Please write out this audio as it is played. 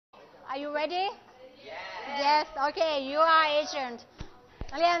Are you ready? Yes. Okay. You are agent.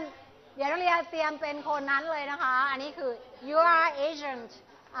 นักเรียนเดี๋ยวนักเรียนเตรียมเป็นคนนั้นเลยนะคะอันนี้คือ you are agent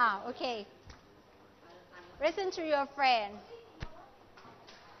โอเค listen to your friend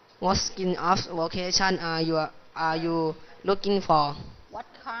What kind of vacation are you looking for? what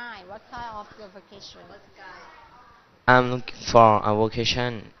kind of your vacation I'm looking for a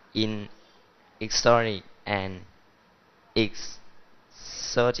vacation in exotic and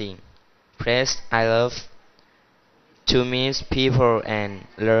exciting place. I love to meet people and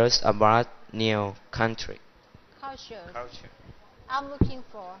learn about new country. culture Culture. I'm looking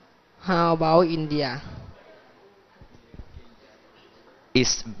for How about India?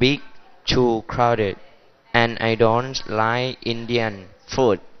 It's big, too crowded, and I don't like Indian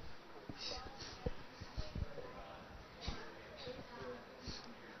food.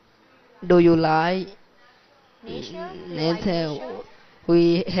 Do you like nature do you like nature? nature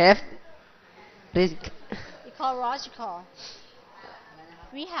We have risk. ecological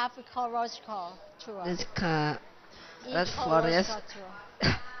we have ecological tour Red forest. ecological tour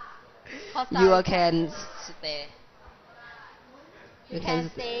Costa You Rica. can stay. You can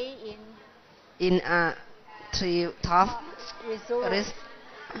stay in a tree top resort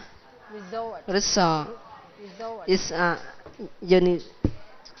resort. resort It's a unique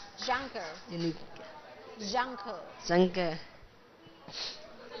jungle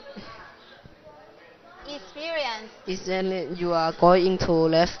experience Is you are going to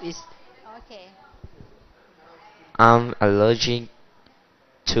left is okay I'm allergic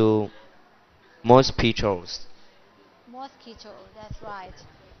to mosquitoes. mosquito that's right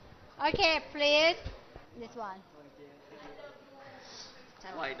okay please this one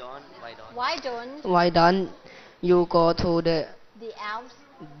Why don't? why don't you go to the Alps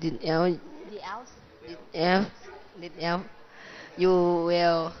the elf the Alps elf elf you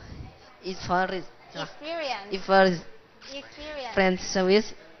will eat forest experience if forest experience French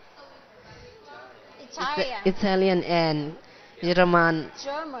Swiss Italian and German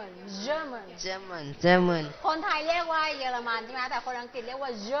คนไทยเรียกว่าเยอรมันใช่ไหมแต่คนอังกฤษเรียกว่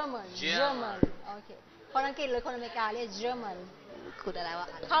า German โอเคคนอังกฤษหรือคนอเมริกาเรียก German คืออะไรวะ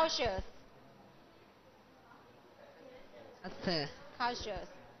cultures culture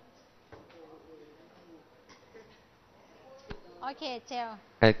okay tell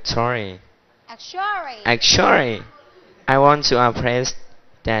Actually, I want to a place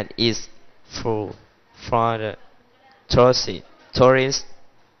that is full for the tourists.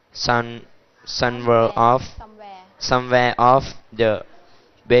 Somewhere off the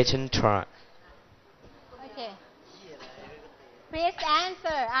beaten track. okay please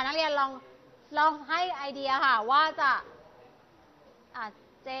answer นักเรียนลองให้ไอเดียค่ะว่าจะ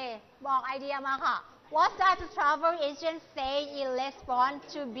เจบอกไอเดียมาค่ะ What does the travel agent say in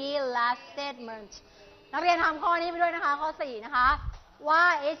response to B last statement นักเรียนทำข้อนี้ไปด้วยนะคะข้อ4นะคะว่า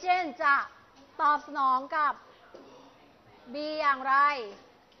เอเจนต์จะตอบสนองกับ B อย่างไร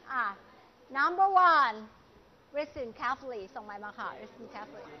number one listen carefully ส่งไมค์มาค่ะ listen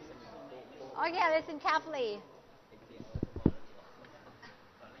carefully okay listen carefully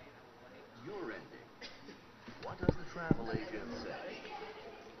You're ending. What does the travel agent say?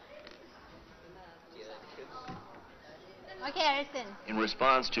 okay listen In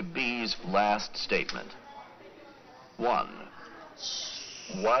response to B's last statement. 1.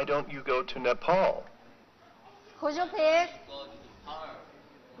 Why don't you go to Nepal? could you please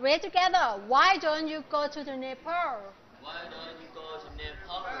read together why don't you go to the Nepal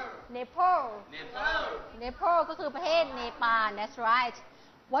Nepal ก็คือประเทศเนปาล that's right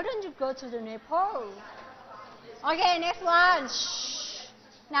why don't you go to the Nepal okay next one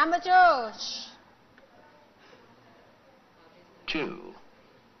number 2.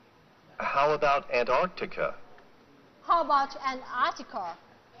 How about Antarctica? how about Antarctica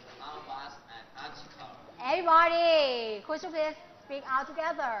everybody could you please speak out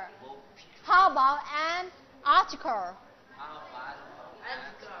together how about Antarctica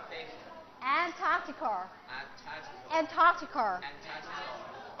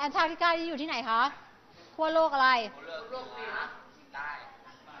Antarctica ที่อยู่ที่ไหนคะขั้วโลกอะไร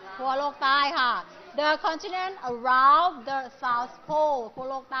ขั้วโลกใต้ค่ะ the continent around the south pole ขั้ว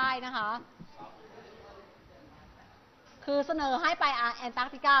โลกใต้นะคะคือเสนอให้ไปแอนตาร์ก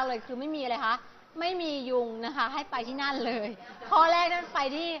ติกาเลยคือไม่มีอะไรคะไม่มียุงนะคะให้ไปที่นั่นเลยข้อแรกนั้นไป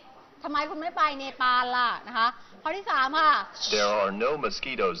ที่ทำไมคุณไม่ไปเนปาลล่ะนะคะข้อที่3ค่ะ There are no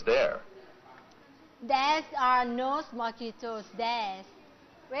mosquitoes there. There are no mosquitoes there.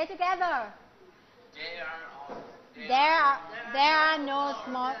 Read together. There are no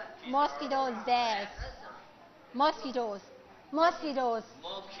mosquitoes there. Mosquitoes. mosquitoes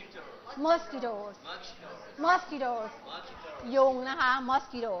mosquitoes mosquitoes ยุงนะคะ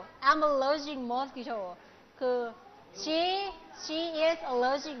mosquito I'm allergic mosquito คือ she is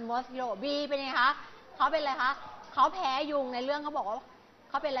allergic mosquito B เป็นไงคะเขาเป็นอะไรคะเขาแพ้ยุงในเรื่องเขาบอกว่า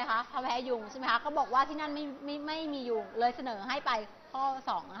เขาเป็นอะไรคะเขาแพ้ยุงใช่ไหมคะเขาบอกว่าที่นั่นไม่มียุงเลยเสนอให้ไปข้อ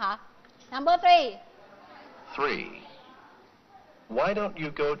2นะคะ number 3 Why don't you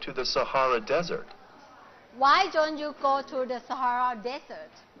go to the Sahara Desert? Why don't you go to the Sahara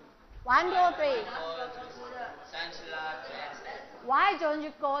Desert 1 2 3 Why don't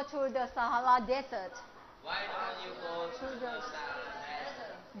you go to the Sahara Desert Why don't you go to the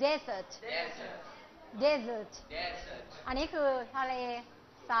desert? desert อันนี้คือทะเล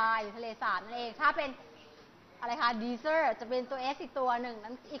ทรายหรือทะเลสาบนั่นเองถ้าเป็นอะไรคะ desert จะเป็นตัว s อีกตัวหนึ่ง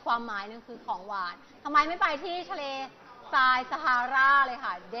นั้นอีกความหมายหนึ่งคือของหวานทำไมไม่ไปที่ทะเลทรายซาฮาราเลย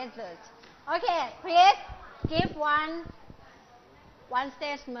ค่ะ desert โอเค please give one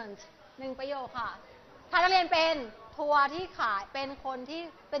statement 1 ประโยคค่ะถ้านักเรียนเป็นทัวร์ที่ขายเป็นคนที่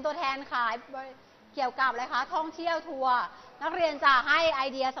เป็นตัวแทนขายเกี่ยวกับอะไรคะท่องเที่ยวทัวร์นักเรียนจะให้ไอ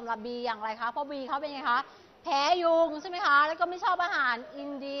เดียสำหรับ B อย่างไรคะเพราะ B เขาเป็นไงคะแพ้ยุงใช่ไหมคะแล้วก็ไม่ชอบอาหารอิ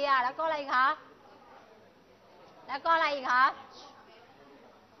นเดียแล้วก็อะไรคะแล้วก็อะไรอีกคะ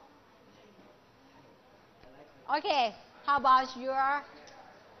โอเค how about your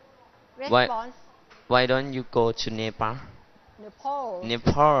response Why don't you go to Nepal?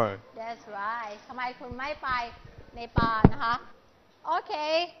 Nepal That's right ทำไมคุณไม่ไปเนปาลนะคะโอเค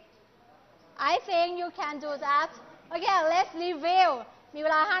I think you can do that Okay let's review มีเว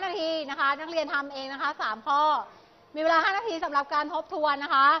ลา5 นาทีนะคะนักเรียนทำเองนะคะ3 ข้อมีเวลา5 นาทีสำหรับการทบทวนน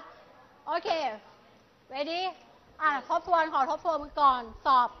ะคะโอเค ready ทบทวนขอทบทวนก่อนส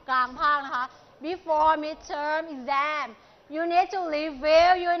อบกลางภาคนะคะ before midterm exam you need to review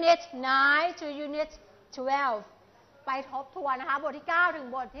unit 9 to unit 12 ไปทบทวนนะคะบทที่ 9 ถึง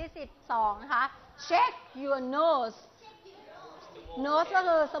บทที่ 12 นะคะ check your notes notes ก็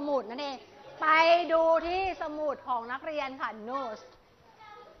คือสมุดนั่นเองไปดูที่สมุดของนักเรียนค่ะ notes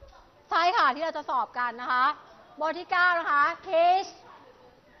ใช่ค่ะที่เราจะสอบกันนะคะบทที่ 9 นะคะ page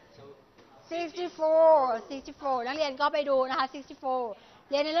 64 นักเรียนก็ไปดูนะคะ 64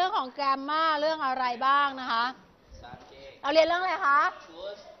 เรียนในเรื่องของ grammar เรื่องอะไรบ้างนะคะเราเรียนเรื่องอะไรคะ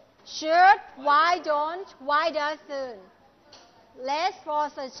should why don't why doesn't let's for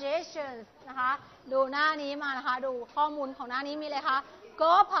suggestions นะคะดูหน้านี้มานะคะดูข้อมูลของหน้านี้มีอะไรคะ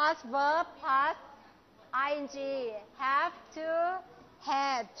go past verb past ing have to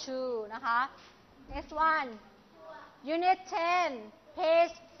had to นะคะ next one unit 10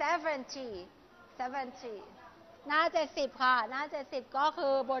 page 70 หน้า 70 ค่ะหน้า 70 ก็คื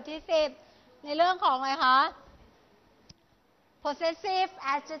อบทที่ 10 ในเรื่องของอะไรคะ possessive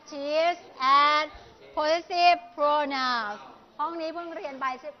adjectives and possessive pronouns ห้องนี้เพิ่งเรียนไป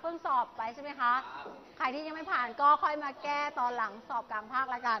เพิ่งสอบไปใช่ไหมคะใครที่ยังไม่ผ่านก็ค่อยมาแก้ตอนหลังสอบกลางภาค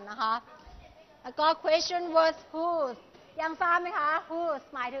ละกันนะคะแล้วก็ question was whose ยังทราบไหมคะ whose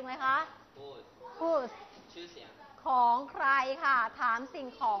หมายถึงอะไรคะ whose ชื่อเสียงของใครค่ะถามสิ่ง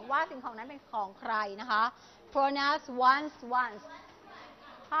ของว่าสิ่งของนั้นเป็นของใครนะคะ pronouns once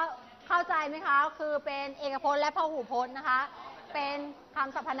เข้าใจไหมคะคือเป็นเอกพจน์และพหูพจน์นะคะเป็นค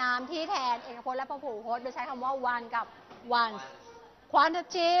ำสรรพนามที่แทนเอกพจน์และพหูพจน์โดยใช้คำว่า one กับ once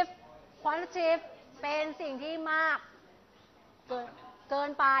quantitative เป็นสิ่งที่มากเกิน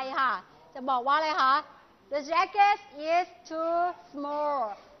ไปค่ะจะบอกว่าอะไรคะ the jacket is too small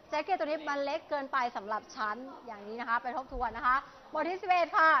แจ็คเก็ตตัวนี้มันเล็กเกินไปสำหรับฉันอย่างนี้นะคะไปทบทวนนะคะบทที่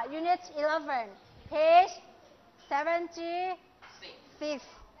 11 ค่ะ unit 11 page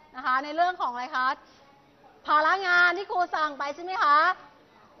 76 นะคะในเรื่องของอะไรคะภาระงานที่ครูสั่งไปใช่ไหมคะ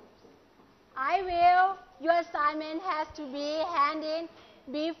I will your assignment has to be handed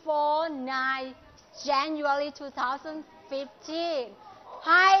before 9 January 2015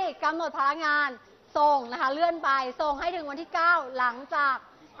 ให้กำหนดภาระงานส่งนะคะเลื่อนไปส่งให้ถึงวันที่ 9 หลังจาก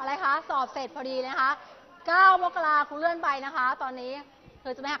อะไรคะสอบเสร็จพอดีนะคะ9 มกราคมคุณเลื่อนไปนะคะตอนนี้คื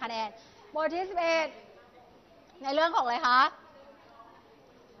อจะไม่หักคะแนนบทที่ 11 ในเรื่องของอะไรคะ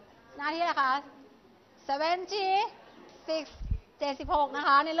หน้าที่อะไรคะ76 นะค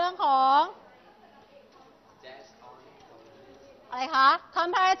ะในเรื่องของอะไรคะ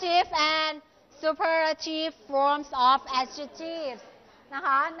comparative and superlative forms of adjectives นะค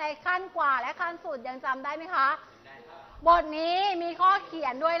ะในขั้นกว่าและขั้นสุดยังจำได้ไหมคะบทนี้มีข้อเขีย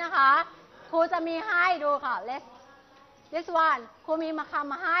นด้วยนะคะครูจะมีให้ดูค่ะ this one ครูมีค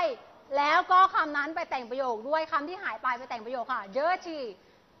ำมาให้แล้วก็คำนั้นไปแต่งประโยคด้วยคำที่หายไปแต่งประโยคค่ะ dirty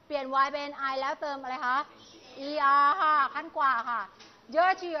เปลี่ยน y เป็น I แล้วเติมอะไรคะ er ค่ะขั้นกว่าค่ะ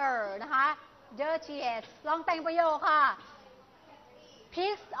dirtier นะคะ dirtiest ลองแต่งประโยคค่ะ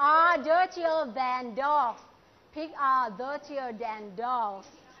Pigs are dirtier than dogs. Pigs are dirtier than dogs.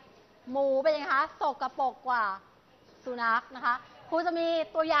 หมูเป็นยังไงคะสกปรกกว่าสุนัขนะคะครูจะมี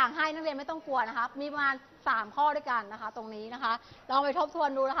ตัวอย่างให้นักเรียนไม่ต้องกลัวนะคะมีประมาณ3ข้อด้วยกันนะคะตรงนี้นะคะลองไปทบทวน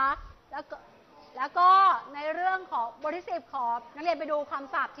ดูนะคะแล้วก็ในเรื่องของบทที่10ขอนักเรียนไปดูค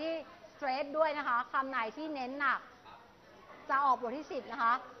ำศัพท์ที่ stress ด้วยนะคะคำไหนที่เน้นหนักจะออกบทที่10นะค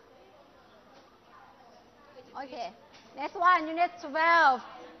ะโอเค next one unit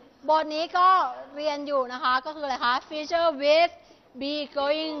 12 บทนี้ก็เรียนอยู่นะคะก็คืออะไรคะ future with be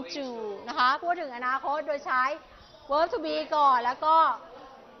going to นะคะพูดถึงอนาคตโดยใช้ verb to be ก่อนแล้วก็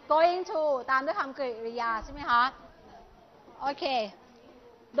going to ตามด้วยคำกริยาใช่ไหมคะโอเค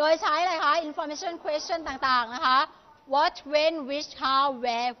โดยใช้อะไรคะ information question ต่างๆนะคะ what when which how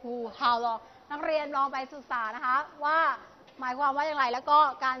where who how long นักเรียนลองไปศึกษานะคะว่าหมายความว่าอย่างไรแล้วก็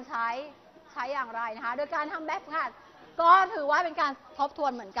การใช้อย่างไรนะคะโดยการทำแบบฝึกหัดก็ถือว่าเป็นการทบทว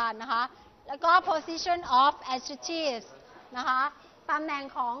นเหมือนกันนะคะแล้วก็ position of adjectives นะคะตำแหน่ง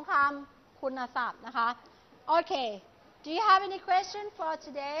ของคำคุณศัพท์นะคะโอเค do you have any question for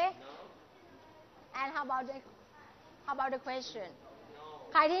today and how about the question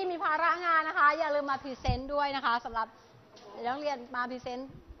ใครที่มีภาระงานนะคะอย่าลืมมาพรีเซนต์ด้วยนะคะสำหรับนักเรียนมาพรีเซนต์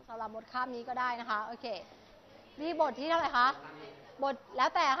สำหรับบทคาบนี้ก็ได้นะคะโอเคนี่บทที่เท่าไหร่คะบทแล้ว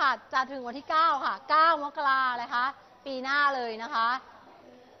แต่ค่ะจะถึงวันที่9ค่ะ9 มกราอะไรคะปีหน้าเลยนะคะ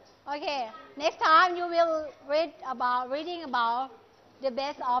โอเค next time you will reading about the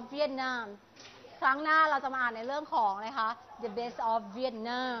best of Vietnam ครั้งหน้าเราจะมาอ่านในเรื่องของอะไรคะ the best of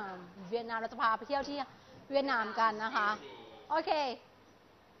Vietnam เราจะพาไปเที่ยวที่เวียดนามกันนะคะโอเค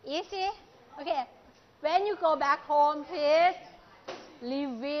easy okay when you go back home please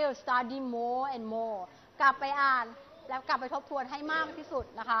review study more and more กลับไปอ่านแล้วกลับไปทบทวนให้มากที่สุด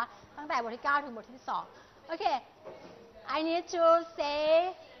นะคะตั้งแต่บทที่9ถึงบทที่12โอเค I need to say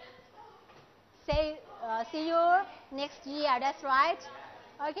see you next year that's right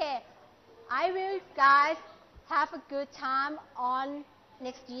okay I will guys have a good time on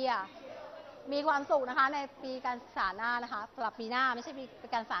next year มีความสุขนะคะในปีการศึกษาหน้านะคะสำหรับปีหน้าไม่ใช่ปี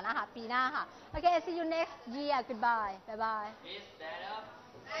การศึกษาหน้าค่ะปีหน้าค่ะ okay see you next year goodbye bye bye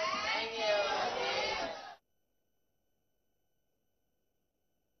Thank you